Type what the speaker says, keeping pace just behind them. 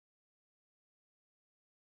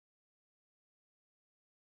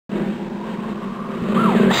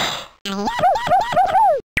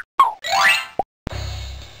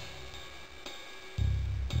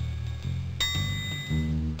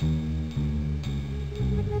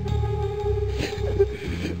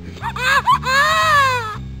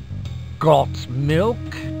Got milk?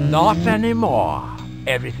 Not anymore.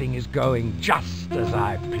 Everything is going just as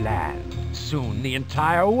I planned. Soon the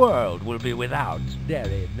entire world will be without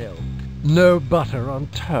dairy milk. No butter on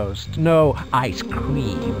toast, no ice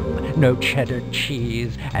cream, no cheddar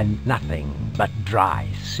cheese, and nothing but dry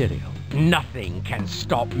cereal. Nothing can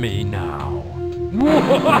stop me now.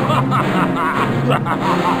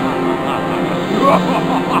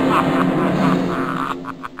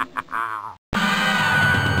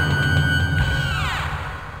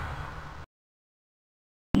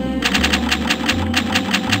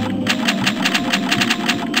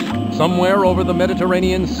 Somewhere over the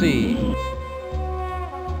Mediterranean Sea.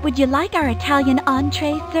 Would you like our Italian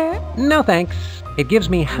entree, sir? No thanks. It gives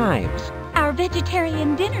me hives. Our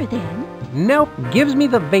vegetarian dinner, then? Nope, gives me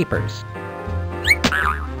the vapors.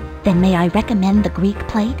 Then may I recommend the Greek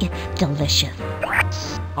plate? It's delicious.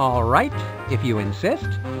 All right, if you insist.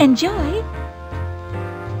 Enjoy.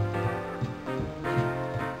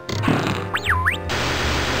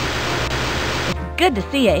 It's good to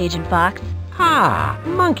see you, Agent Fox. Ah,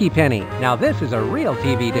 Monkey Penny. Now this is a real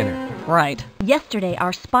TV dinner. Right. Yesterday,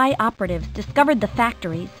 our spy operatives discovered the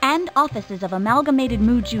factories and offices of Amalgamated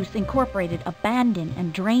Moo Juice Incorporated abandoned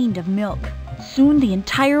and drained of milk. Soon the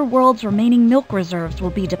entire world's remaining milk reserves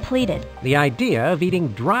will be depleted. The idea of eating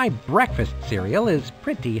dry breakfast cereal is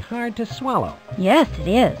pretty hard to swallow. Yes, it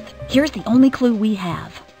is. Here's the only clue we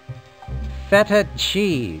have. Feta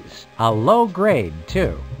cheese. A low grade,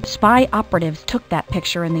 too. Spy operatives took that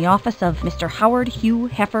picture in the office of Mr. Howard Hugh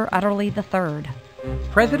Heifer Udderly III.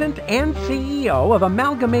 President and CEO of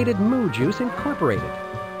Amalgamated Moo Juice Incorporated.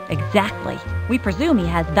 Exactly. We presume he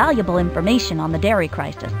has valuable information on the dairy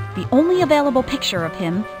crisis. The only available picture of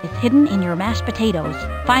him is hidden in your mashed potatoes.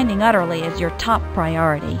 Finding Udderly is your top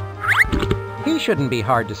priority. He shouldn't be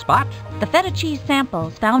hard to spot. The feta cheese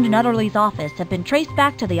samples found in Udderly's office have been traced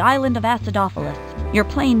back to the island of Acidophilus. Your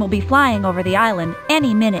plane will be flying over the island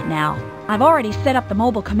any minute now. I've already set up the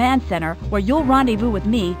mobile command center where you'll rendezvous with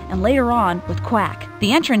me and later on with Quack.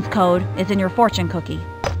 The entrance code is in your fortune cookie.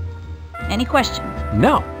 Any questions?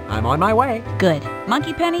 No, I'm on my way. Good.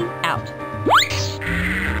 Monkey Penny, out.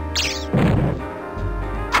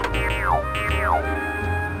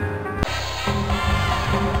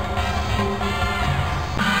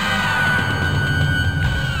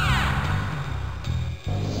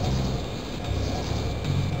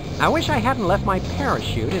 I wish I hadn't left my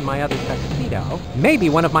parachute in my other tuxedo. Maybe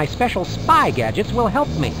one of my special spy gadgets will help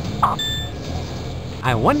me.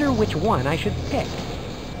 I wonder which one I should pick.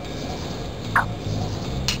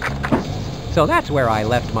 So that's where I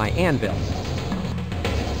left my anvil.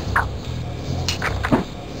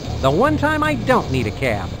 The one time I don't need a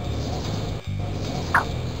cab.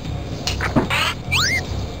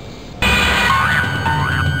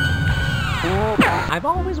 I've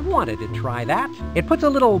always wanted to try that. It puts a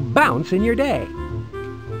little bounce in your day.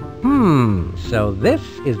 So this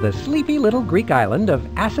is the sleepy little Greek island of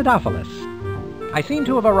Acidophilus. I seem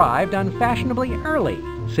to have arrived unfashionably early,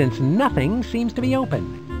 since nothing seems to be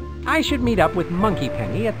open. I should meet up with Monkey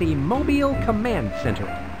Penny at the Mobile Command Center.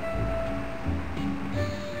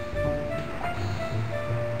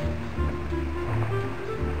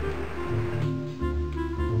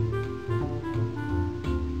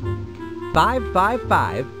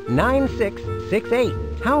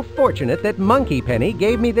 $555-9668. How fortunate that Monkey Penny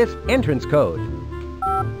gave me this entrance code.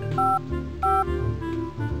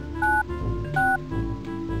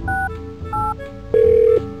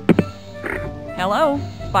 Hello,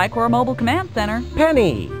 Spy Corps Mobile Command Center.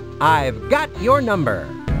 Penny, I've got your number.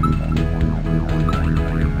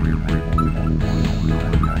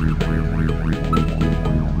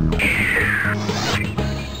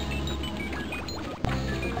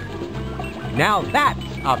 Now that's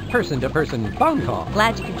a person-to-person phone call.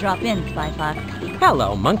 Glad you could drop in, Spy Fox.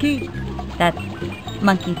 Hello, Monkey. That's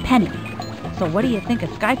Monkey Penny. So what do you think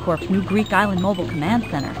of SkyCorp's new Greek Island Mobile Command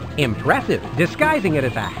Center? Impressive. Disguising it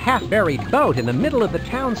as a half-buried boat in the middle of the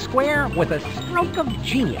town square with a stroke of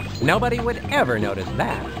genius. Nobody would ever notice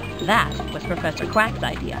that. That was Professor Quack's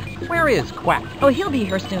idea. Where is Quack? Oh, he'll be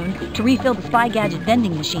here soon to refill the spy gadget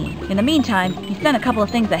vending machine. In the meantime, he sent a couple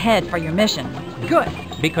of things ahead for your mission. Good,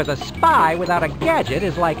 because a spy without a gadget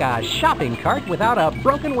is like a shopping cart without a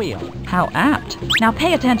broken wheel. How apt. Now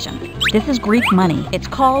pay attention. This is Greek money. It's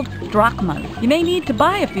called drachmas. You may need to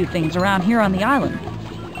buy a few things around here on the island.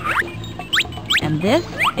 And this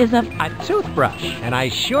is a toothbrush, and I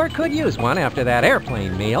sure could use one after that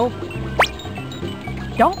airplane meal.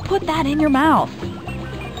 Don't put that in your mouth.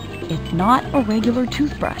 It's not a regular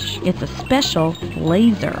toothbrush. It's a special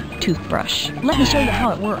laser toothbrush. Let me show you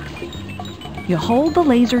how it works. You hold the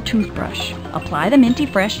laser toothbrush, apply the Minty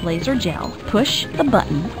Fresh laser gel, push the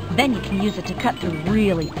button, then you can use it to cut through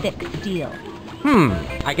really thick steel.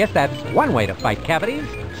 I guess that's one way to fight cavities.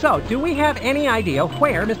 So, do we have any idea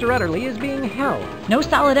where Mr. Udderly is being held? No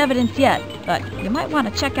solid evidence yet, but you might want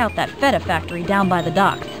to check out that feta factory down by the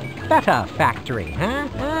docks. Feta factory, huh?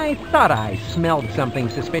 I thought I smelled something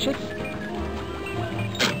suspicious.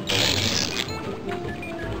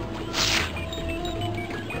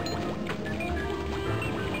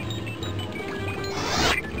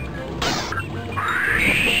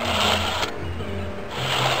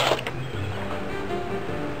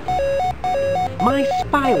 My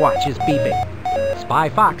spy watch is beeping. Spy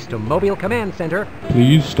Fox to Mobile Command Center.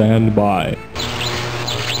 Please stand by.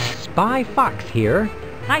 Spy Fox here.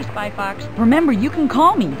 Hi, Spy Fox. Remember, you can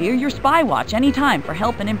call me via your spy watch anytime for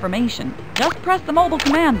help and information. Just press the mobile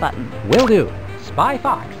command button. Will do. Spy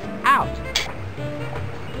Fox, out.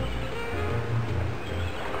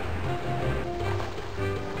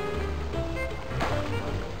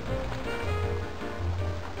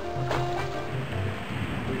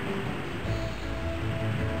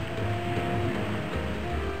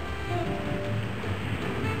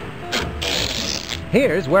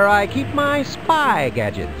 Here's where I keep my spy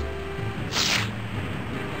gadgets.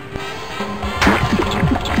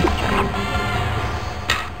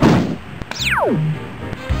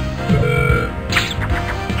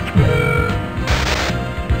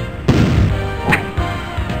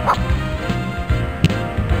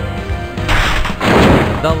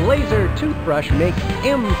 The laser toothbrush makes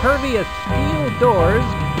impervious steel doors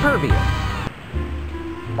pervious.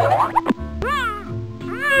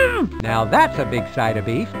 Now that's a big side of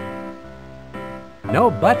beef. No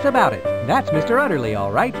buts about it. That's Mr. Udderly,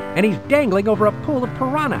 all right. And he's dangling over a pool of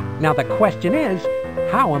piranha. Now the question is,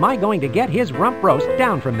 how am I going to get his rump roast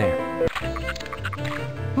down from there?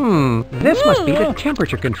 This must be the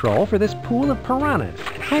temperature control for this pool of piranhas.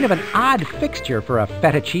 Kind of an odd fixture for a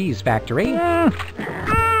feta cheese factory.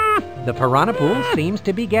 The piranha pool seems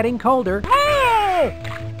to be getting colder.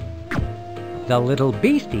 The little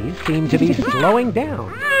beasties seem to be slowing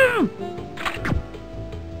down.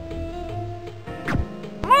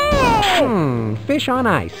 Fish on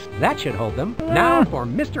ice. That should hold them. Now for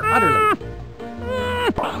Mr. Udderly.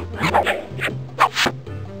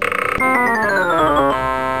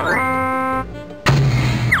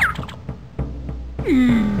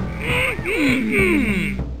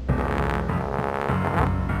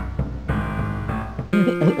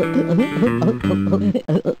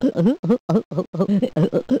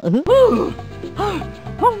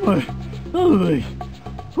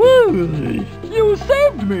 You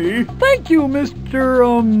saved me! Thank you, Mr.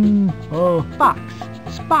 Fox.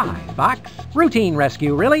 Spy, Fox. Routine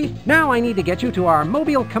rescue, really. Now I need to get you to our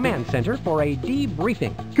mobile command center for a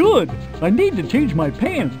debriefing. Good! I need to change my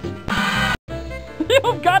pants.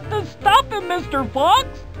 You've got to stop him, Mr. Fox!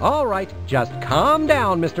 All right, just calm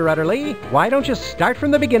down, Mr. Udderly. Why don't you start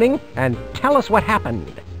from the beginning and tell us what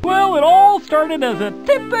happened? Well, it all started as a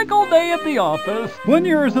typical day at the office. When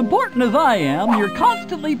you're as important as I am, you're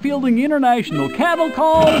constantly fielding international cattle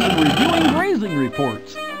calls and reviewing grazing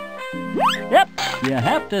reports. Yep, you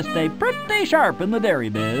have to stay pretty sharp in the dairy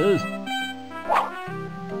biz.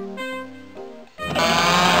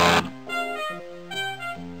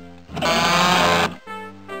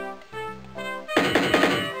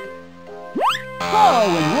 So,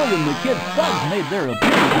 when William the Kid Suggs made their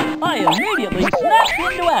appearance, I immediately snapped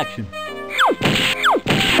into action.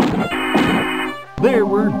 There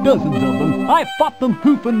were dozens of them. I fought them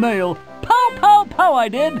hoof and nail. Pow, pow, pow, I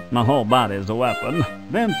did. My whole body's a weapon.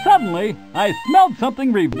 Then suddenly, I smelled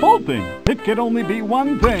something revolting. It could only be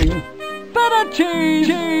one thing. Feta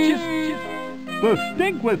cheese! The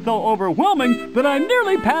stink was so overwhelming that I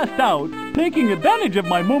nearly passed out. Taking advantage of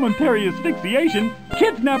my momentary asphyxiation,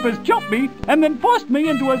 kidnappers jumped me and then forced me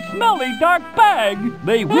into a smelly, dark bag.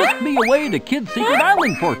 They whisked me away to Kid's Secret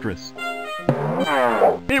Island Fortress.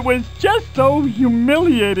 It was just so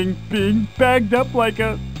humiliating being bagged up like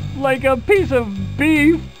a piece of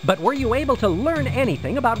beef. But were you able to learn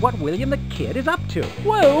anything about what William the Kid is up to?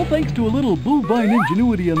 Well, thanks to a little bovine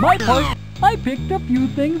ingenuity on my part, I picked a few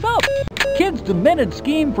things up. Kid's demented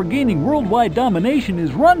scheme for gaining worldwide domination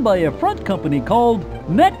is run by a front company called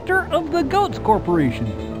Nectar of the Goats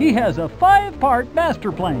Corporation. He has a 5-part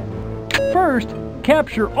master plan. First,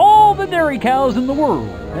 capture all the dairy cows in the world.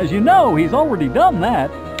 As you know, he's already done that.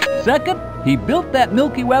 Second, he built that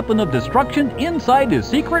milky weapon of destruction inside his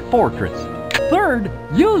secret fortress. Third,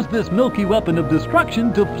 use this milky weapon of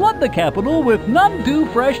destruction to flood the capital with none too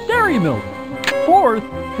fresh dairy milk. Fourth,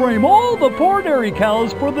 frame all the poor dairy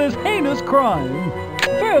cows for this heinous crime.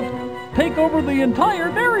 Fifth, take over the entire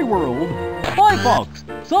dairy world. Hi, Fox.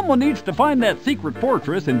 Someone needs to find that secret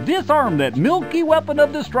fortress and disarm that milky weapon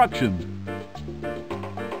of destruction.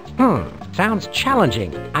 Sounds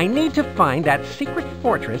challenging. I need to find that secret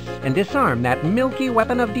fortress and disarm that milky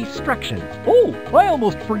weapon of destruction. Oh, I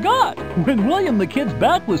almost forgot. When William the Kid's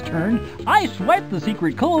back was turned, I swiped the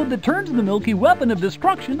secret code that turns the milky weapon of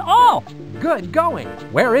destruction off. Good going.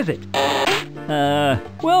 Where is it?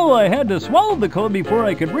 Well, I had to swallow the code before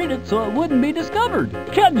I could read it so it wouldn't be discovered.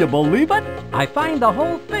 Can you believe it? I find the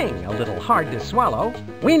whole thing a little hard to swallow.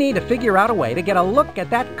 We need to figure out a way to get a look at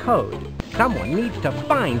that code. Someone needs to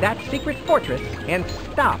find that secret fortress and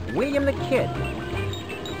stop William the Kid.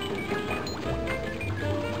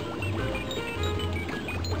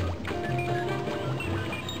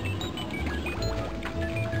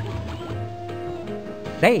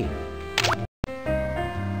 Save.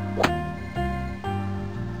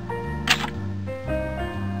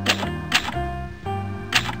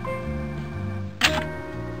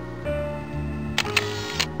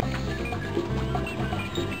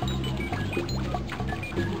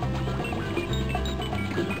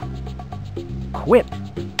 Quit.